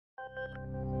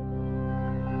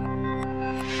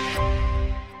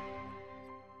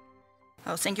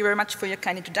Thank you very much for your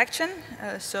kind introduction.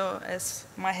 So as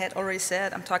my head already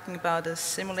said, I'm talking about a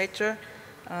simulator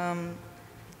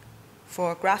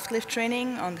for graft lift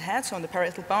training on the head, so on the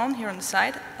parietal bone here on the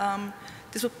side.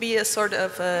 This would be a sort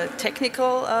of a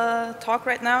technical talk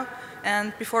right now.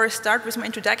 And before I start with my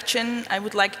introduction, I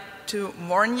would like to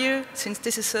warn you, since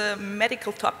this is a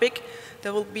medical topic,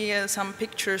 there will be some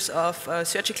pictures of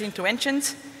surgical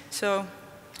interventions, so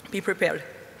be prepared.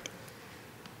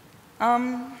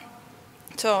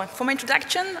 So for my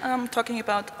introduction, I'm talking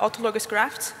about autologous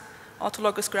grafts.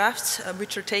 Autologous grafts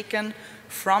which are taken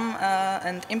from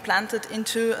and implanted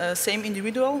into the same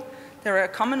individual. They're a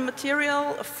common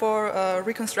material for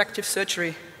reconstructive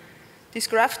surgery. These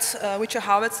grafts, which are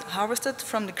harvested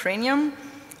from the cranium,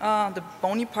 the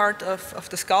bony part of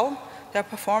the skull, they're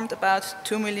performed about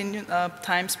 2 million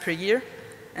times per year.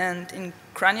 And in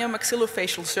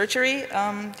craniomaxillofacial surgery,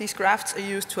 these grafts are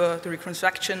used for the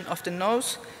reconstruction of the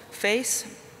nose, face,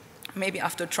 maybe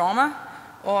after trauma,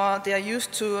 or they are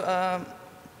used to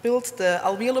build the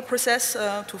alveolar process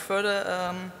to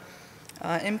further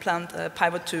implant a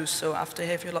pivot tooth. So after you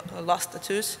have lost a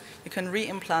tooth, you can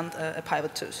re-implant a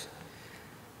pivot tooth.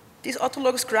 These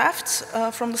autologous grafts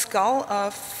from the skull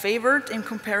are favored in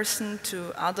comparison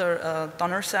to other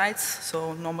donor sites,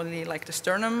 so normally like the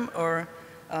sternum or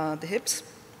the hips,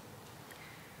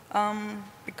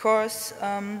 because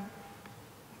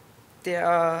they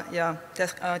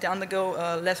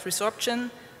undergo less resorption,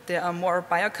 they are more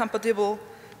biocompatible.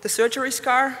 The surgery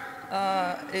scar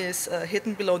is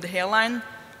hidden below the hairline,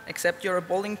 except you're a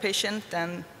balding patient,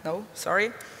 then no,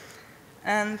 sorry.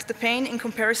 And the pain in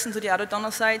comparison to the other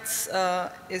donor sites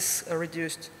is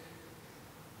reduced.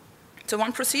 So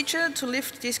one procedure to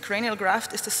lift this cranial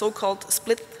graft is the so-called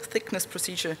split thickness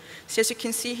procedure. So as you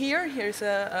can see here, here's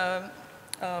a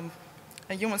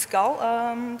human skull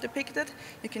depicted.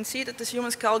 You can see that this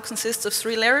human skull consists of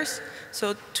 3 layers.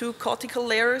 So 2 cortical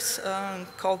layers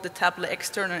called the tabula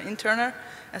externa and interna,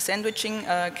 a sandwiching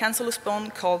cancellous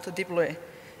bone called the dibulae.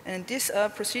 And in this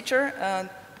procedure,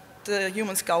 the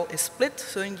human skull is split,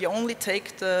 so you only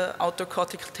take the outer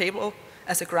cortical table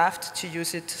as a graft to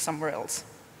use it somewhere else.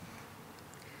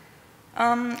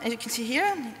 As you can see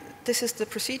here, this is the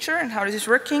procedure and how it is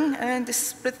working in this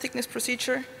split thickness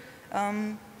procedure.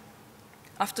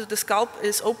 After the scalp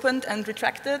is opened and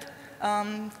retracted,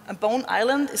 a bone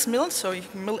island is milled, so you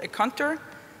can mill a contour,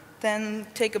 then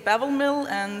take a bevel mill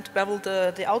and bevel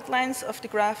the outlines of the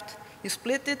graft. You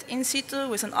split it in situ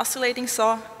with an oscillating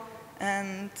saw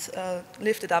and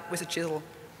lift it up with a chisel.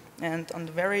 And on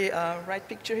the very right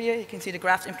picture here, you can see the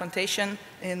graft implantation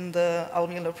in the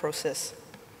alveolar process.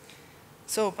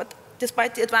 So, but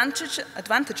despite the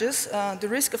advantages, the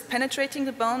risk of penetrating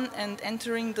the bone and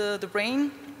entering the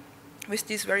brain with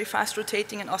these very fast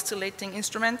rotating and oscillating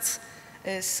instruments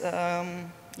is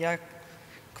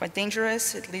quite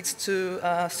dangerous. It leads to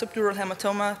subdural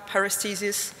hematoma,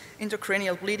 paresthesis,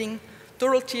 intracranial bleeding,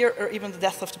 dural tear, or even the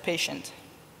death of the patient.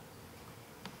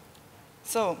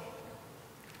 So,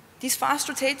 these fast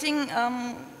rotating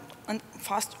and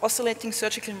fast oscillating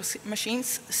surgical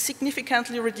machines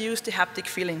significantly reduce the haptic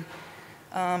feeling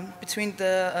between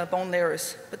the bone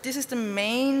layers. But this is the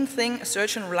main thing a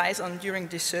surgeon relies on during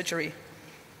this surgery.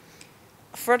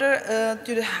 Further,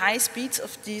 due to the high speeds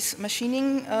of these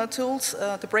machining tools,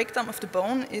 the breakdown of the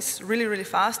bone is really, really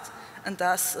fast, and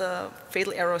thus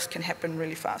fatal errors can happen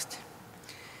really fast.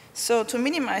 So to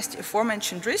minimize the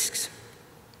aforementioned risks,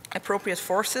 appropriate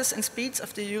forces and speeds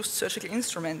of the used surgical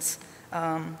instruments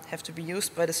have to be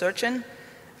used by the surgeon.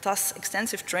 Thus,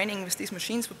 extensive training with these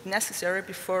machines would be necessary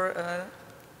before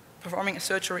performing a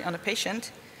surgery on a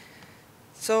patient.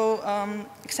 So,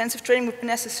 extensive training would be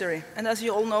necessary. And as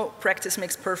you all know, practice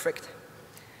makes perfect.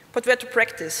 But where to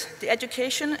practice? The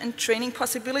education and training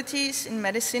possibilities in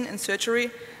medicine and surgery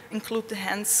include the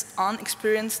hands-on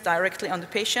experience directly on the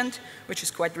patient, which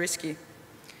is quite risky.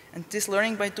 And this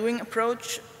learning by doing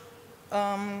approach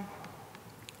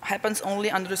happens only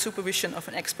under the supervision of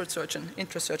an expert surgeon,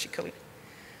 intrasurgically.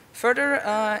 Further,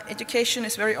 education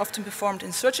is very often performed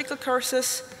in surgical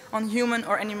courses on human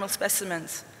or animal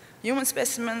specimens. Human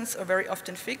specimens are very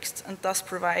often fixed and thus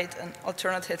provide an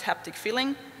alternative haptic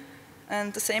feeling.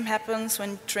 And the same happens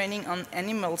when training on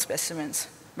animal specimens.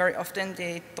 Very often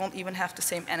they don't even have the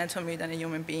same anatomy than a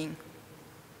human being.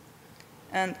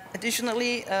 And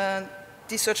additionally,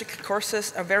 these surgical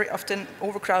courses are very often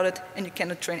overcrowded and you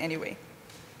cannot train anyway.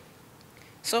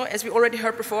 So, as we already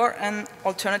heard before, an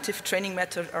alternative training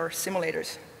method are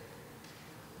simulators.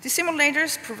 These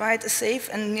simulators provide a safe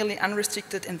and nearly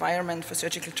unrestricted environment for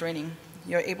surgical training.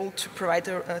 They are able to provide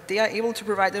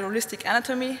a realistic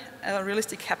anatomy, a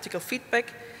realistic haptical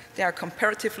feedback. They are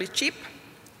comparatively cheap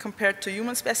compared to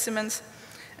human specimens,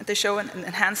 and they show an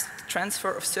enhanced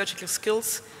transfer of surgical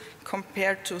skills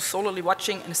compared to solely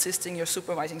watching and assisting your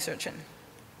supervising surgeon.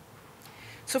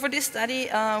 So for this study,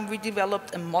 we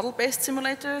developed a model-based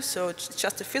simulator, so it's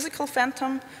just a physical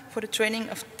phantom for the training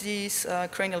of these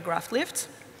cranial graft lifts.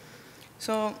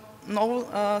 So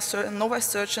novice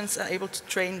surgeons are able to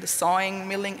train the sawing,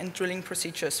 milling, and drilling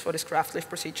procedures for this graft lift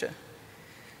procedure.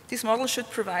 This model should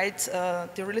provide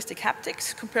the realistic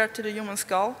haptics compared to the human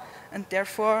skull, and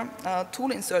therefore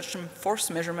tool insertion force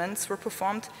measurements were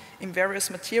performed in various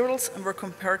materials and were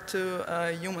compared to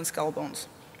human skull bones.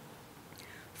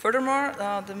 Furthermore,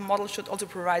 the model should also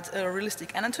provide a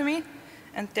realistic anatomy,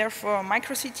 and therefore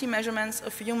micro-CT measurements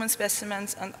of human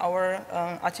specimens and our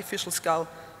artificial skull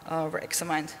were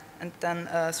examined. And then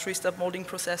a 3-step molding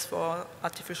process for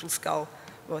artificial skull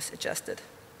was adjusted.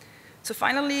 So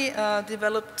finally,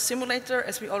 developed simulator,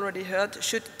 as we already heard,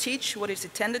 should teach what it's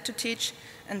intended to teach,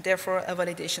 and therefore a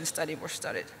validation study was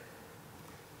started.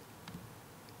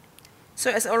 So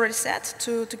as I already said,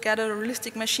 to gather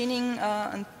realistic machining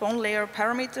and bone layer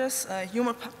parameters,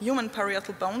 human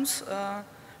parietal bones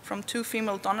from 2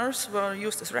 female donors were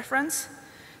used as reference.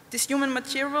 This human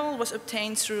material was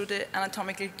obtained through the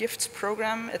Anatomical Gifts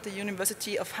program at the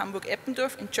University of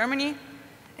Hamburg-Eppendorf in Germany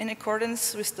in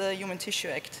accordance with the Human Tissue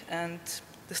Act, and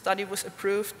the study was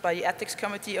approved by the Ethics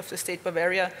Committee of the State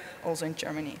Bavaria, also in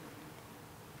Germany.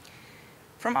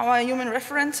 From our human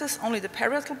references, only the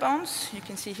parietal bones, you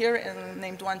can see here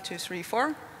named 1, 2, 3,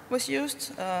 4, was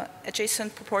used.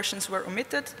 Adjacent proportions were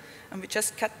omitted, and we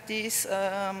just cut these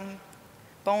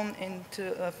bone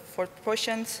into 4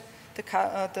 proportions. The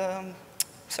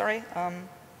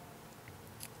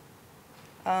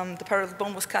parietal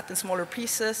bone was cut in smaller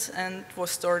pieces and was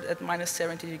stored at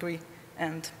 -70 degrees,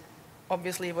 and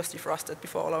obviously was defrosted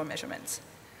before all our measurements.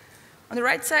 On the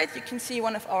right side, you can see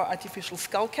one of our artificial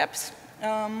skull caps,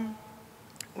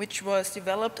 which was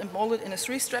developed and molded in a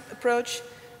 3-step approach,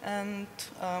 and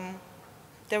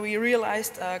there we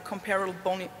realized comparable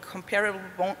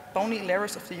bony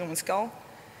layers of the human skull.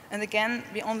 And again,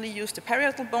 we only used the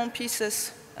parietal bone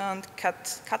pieces and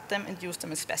cut them and used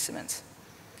them as specimens.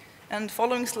 And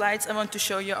following slides, I want to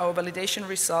show you our validation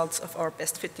results of our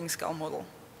best-fitting skull model.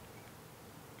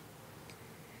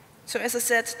 So as I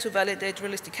said, to validate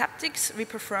realistic haptics, we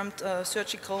performed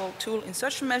surgical tool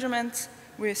insertion measurements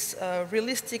with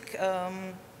realistic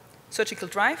surgical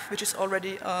drive, which is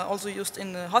already also used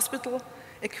in the hospital,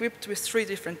 equipped with 3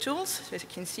 different tools. So as you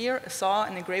can see here, a saw,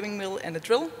 an engraving mill, and a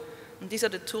drill. And these are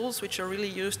the tools which are really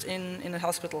used in the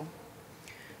hospital.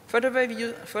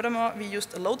 Furthermore, we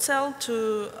used a load cell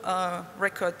to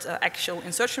record actual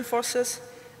insertion forces,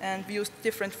 and we used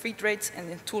different feed rates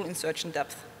and tool insertion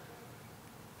depth.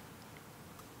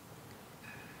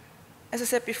 As I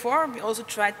said before, we also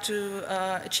tried to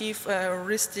achieve a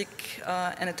realistic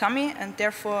anatomy, and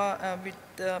therefore we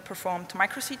performed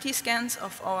micro-CT scans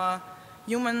of our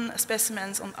human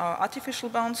specimens on our artificial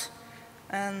bones.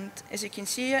 And as you can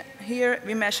see here,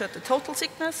 we measured the total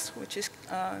thickness, which is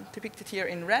depicted here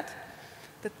in red,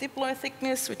 the diploid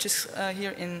thickness, which is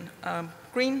here in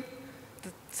green,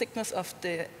 the thickness of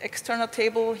the external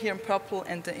table here in purple,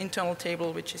 and the internal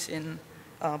table, which is in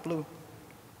blue.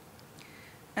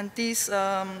 And these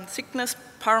thickness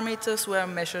parameters were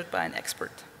measured by an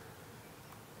expert.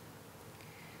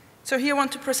 So here I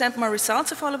want to present my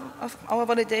results of our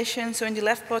validation. So in the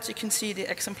left plot, you can see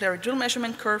the exemplary drill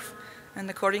measurement curve. And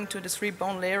according to the 3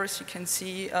 bone layers, you can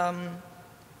see a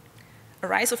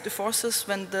rise of the forces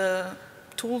when the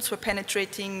tools were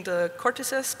penetrating the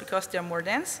cortices because they are more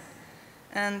dense.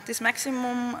 And this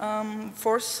maximum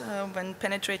force when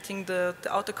penetrating the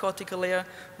outer cortical layer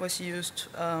was used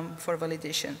for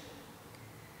validation.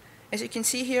 As you can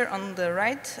see here on the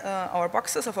right, our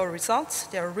boxes of our results,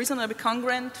 they are reasonably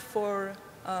congruent for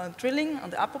drilling on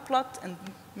the upper plot and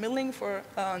milling for,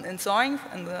 and sawing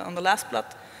on the last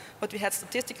plot. But we had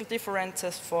statistical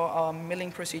differences for our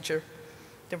milling procedure.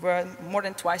 They were more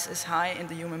than twice as high in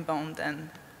the human bone than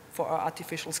for our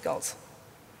artificial skulls.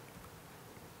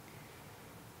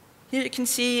 Here you can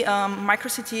see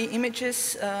micro-CT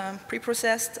images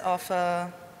pre-processed of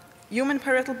human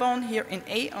parietal bone here in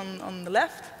A on the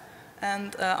left,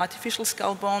 and artificial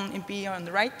skull bone in B on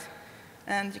the right.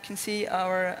 And you can see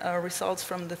our results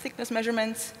from the thickness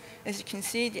measurements. As you can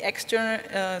see, the external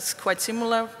is quite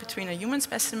similar between a human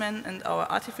specimen and our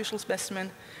artificial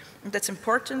specimen. And that's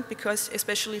important because,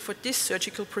 especially for this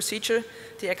surgical procedure,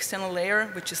 the external layer,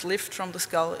 which is lifted from the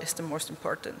skull, is the most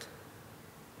important.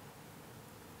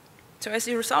 So as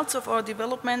the results of our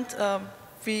development,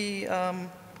 we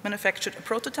manufactured a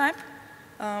prototype,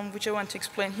 which I want to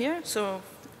explain here. So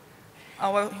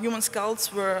our human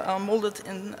skulls were molded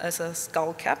in as a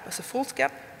skull cap, as a full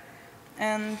cap.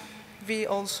 And we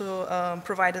also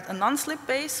provided a non-slip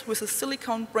base with a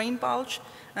silicone brain bulge,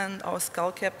 and our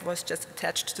skull cap was just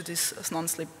attached to this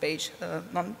non-slip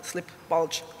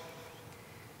bulge.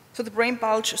 So the brain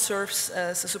bulge serves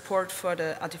as a support for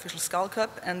the artificial skull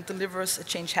cap and delivers a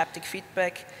change haptic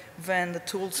feedback when the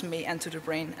tools may enter the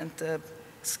brain and the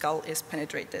skull is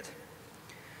penetrated.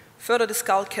 Further, the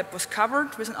skull cap was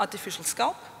covered with an artificial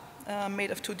scalp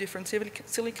made of two different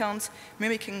silicones,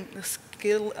 mimicking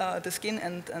the skin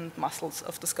and muscles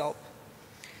of the scalp.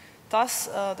 Thus,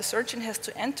 the surgeon has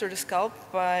to enter the scalp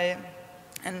by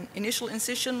an initial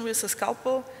incision with a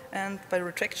scalpel, and by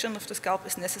retraction of the scalp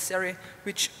is necessary,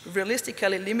 which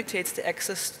realistically limits the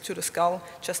access to the skull,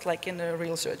 just like in a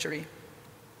real surgery.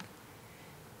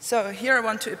 So here I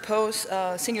want to oppose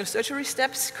single surgery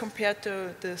steps compared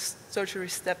to the surgery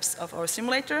steps of our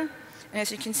simulator. And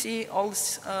as you can see, all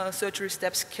surgery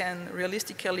steps can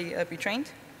realistically be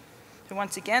trained. So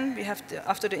once again, we have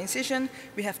after the incision,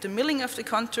 we have the milling of the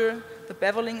contour, the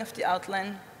beveling of the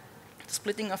outline, the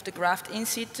splitting of the graft in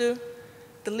situ,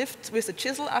 the lift with the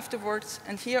chisel afterwards,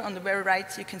 and here on the very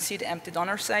right you can see the empty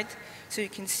donor site, so you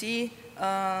can see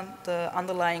the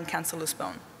underlying cancellous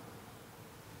bone.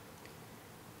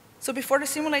 So before the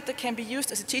simulator can be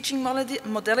used as a teaching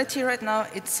modality right now,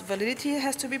 its validity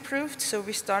has to be proved. So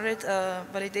we started a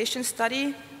validation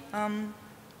study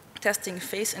testing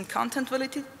face and content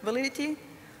validity.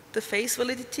 The face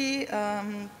validity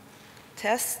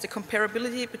tests the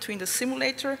comparability between the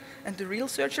simulator and the real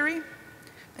surgery,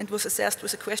 and was assessed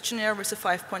with a questionnaire with a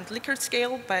 5-point Likert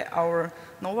scale by our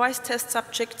novice test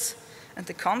subjects, and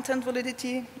the content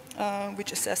validity,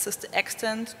 which assesses the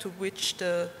extent to which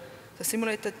the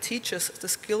simulator teaches the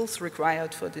skills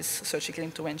required for this surgical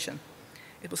intervention.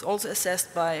 It was also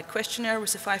assessed by a questionnaire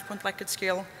with a 5-point Likert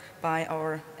scale by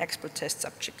our expert test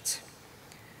subjects.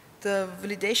 The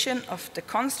validation of the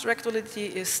construct validity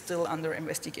is still under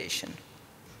investigation.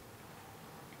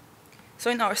 So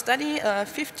in our study,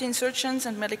 15 surgeons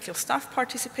and medical staff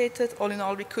participated. All in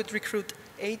all, we could recruit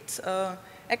 8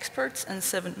 experts and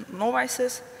 7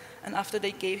 novices. And after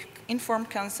they gave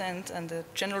informed consent and a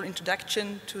general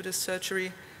introduction to the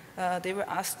surgery, they were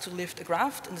asked to lift a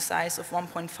graft in the size of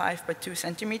 1.5 by 2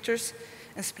 centimeters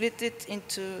and split it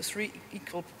into 3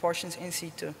 equal proportions in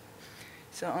situ.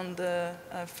 So on the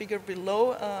figure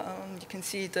below, you can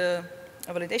see the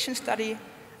validation study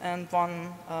and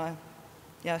one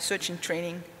surgeon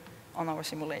training on our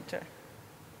simulator.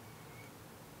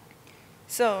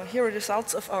 So here are the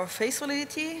results of our face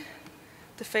validity.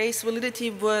 The face validity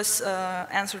was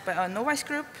answered by our novice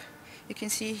group. You can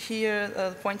see here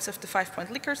the points of the 5-point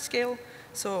Likert scale.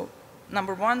 So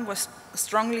number 1 was the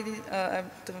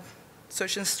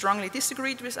surgeons strongly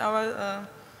disagreed with our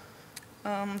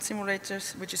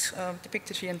simulators, which is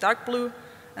depicted here in dark blue,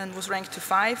 and was ranked to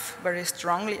 5, where they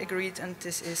strongly agreed, and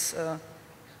this is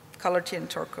colored here in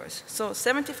turquoise. So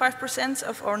 75%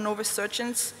 of our novice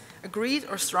surgeons agreed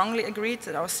or strongly agreed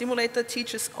that our simulator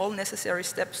teaches all necessary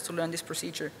steps to learn this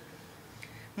procedure.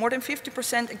 More than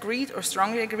 50% agreed or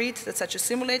strongly agreed that such a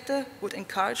simulator would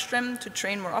encourage them to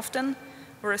train more often,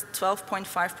 whereas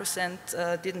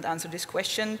 12.5% didn't answer this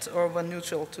question or were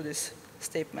neutral to this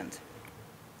statement.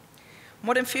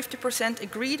 More than 50%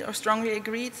 agreed or strongly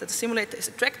agreed that the simulator is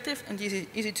attractive and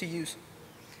easy to use.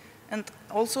 And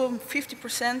also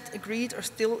 50% agreed, or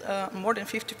still more than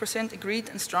 50% agreed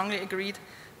and strongly agreed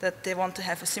that they want to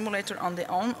have a simulator on their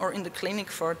own or in the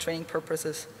clinic for training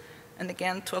purposes. And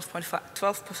again,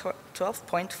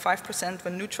 12.5%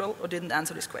 were neutral or didn't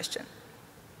answer this question.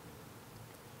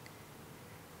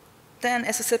 Then,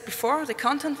 as I said before, the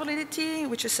content validity,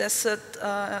 which assesses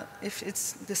if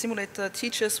the simulator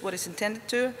teaches what it's intended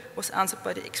to, was answered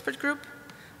by the expert group.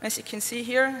 As you can see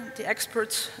here, the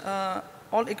experts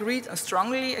all agreed and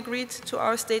strongly agreed to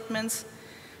our statements.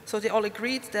 So they all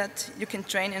agreed that you can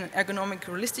train in an ergonomic,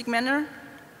 realistic manner,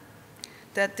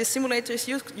 that this simulator is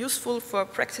useful for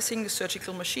practicing the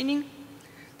surgical machining,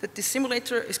 that this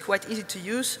simulator is quite easy to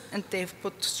use, and they've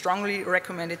strongly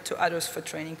recommended to others for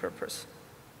training purpose.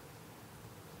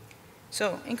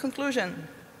 So, in conclusion,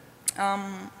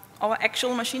 our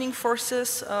actual machining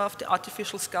forces of the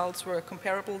artificial skulls were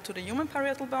comparable to the human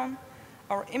parietal bone.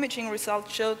 Our imaging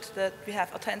results showed that we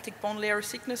have authentic bone layer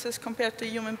thicknesses compared to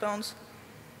human bones.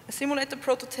 A simulator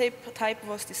prototype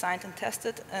was designed and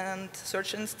tested, and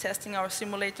surgeons testing our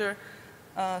simulator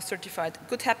certified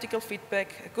good haptical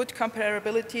feedback, a good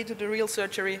comparability to the real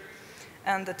surgery,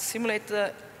 and that the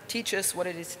simulator teaches what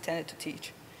it is intended to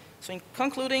teach. So in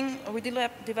concluding, we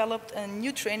developed a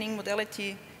new training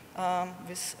modality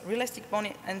with realistic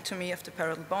bone anatomy of the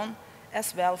parietal bone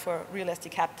as well for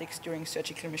realistic haptics during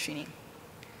surgical machining.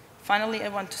 Finally, I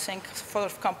want to thank a lot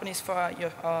of companies for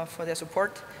their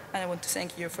support, and I want to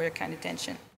thank you for your kind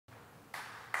attention.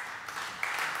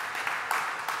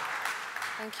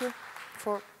 Thank you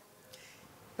for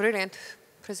brilliant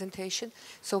presentation.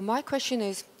 So my question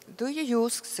is, do you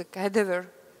use the cadaver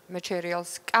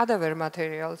materials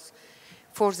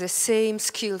for the same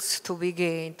skills to be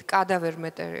gained, cadaver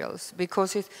materials?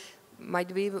 Because it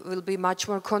will be much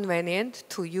more convenient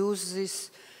to use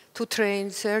this to train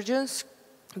surgeons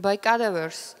by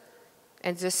cadavers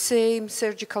and the same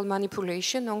surgical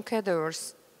manipulation on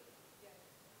cadavers.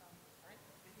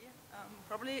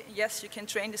 Probably, yes, you can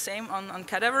train the same on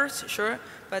cadavers, sure,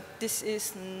 but this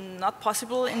is not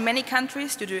possible in many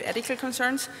countries due to ethical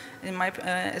concerns.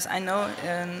 As I know,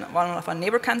 in one of our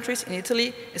neighbor countries, in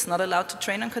Italy, it's not allowed to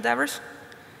train on cadavers.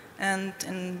 And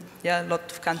yeah, a lot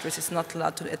of countries it's not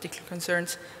allowed due to ethical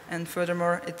concerns, and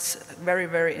furthermore, it's very,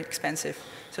 very expensive.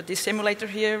 So this simulator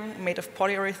here, made of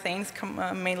polyurethanes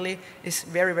mainly, is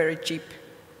very, very cheap.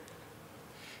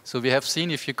 So we have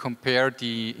seen, if you compare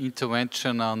the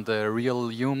intervention on the real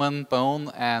human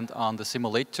bone and on the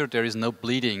simulator, there is no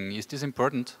bleeding. Is this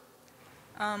important?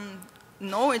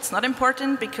 No, it's not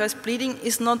important because bleeding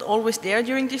is not always there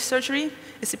during this surgery.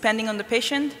 It's depending on the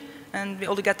patient, and we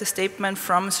also got the statement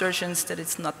from surgeons that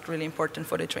it's not really important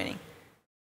for the training.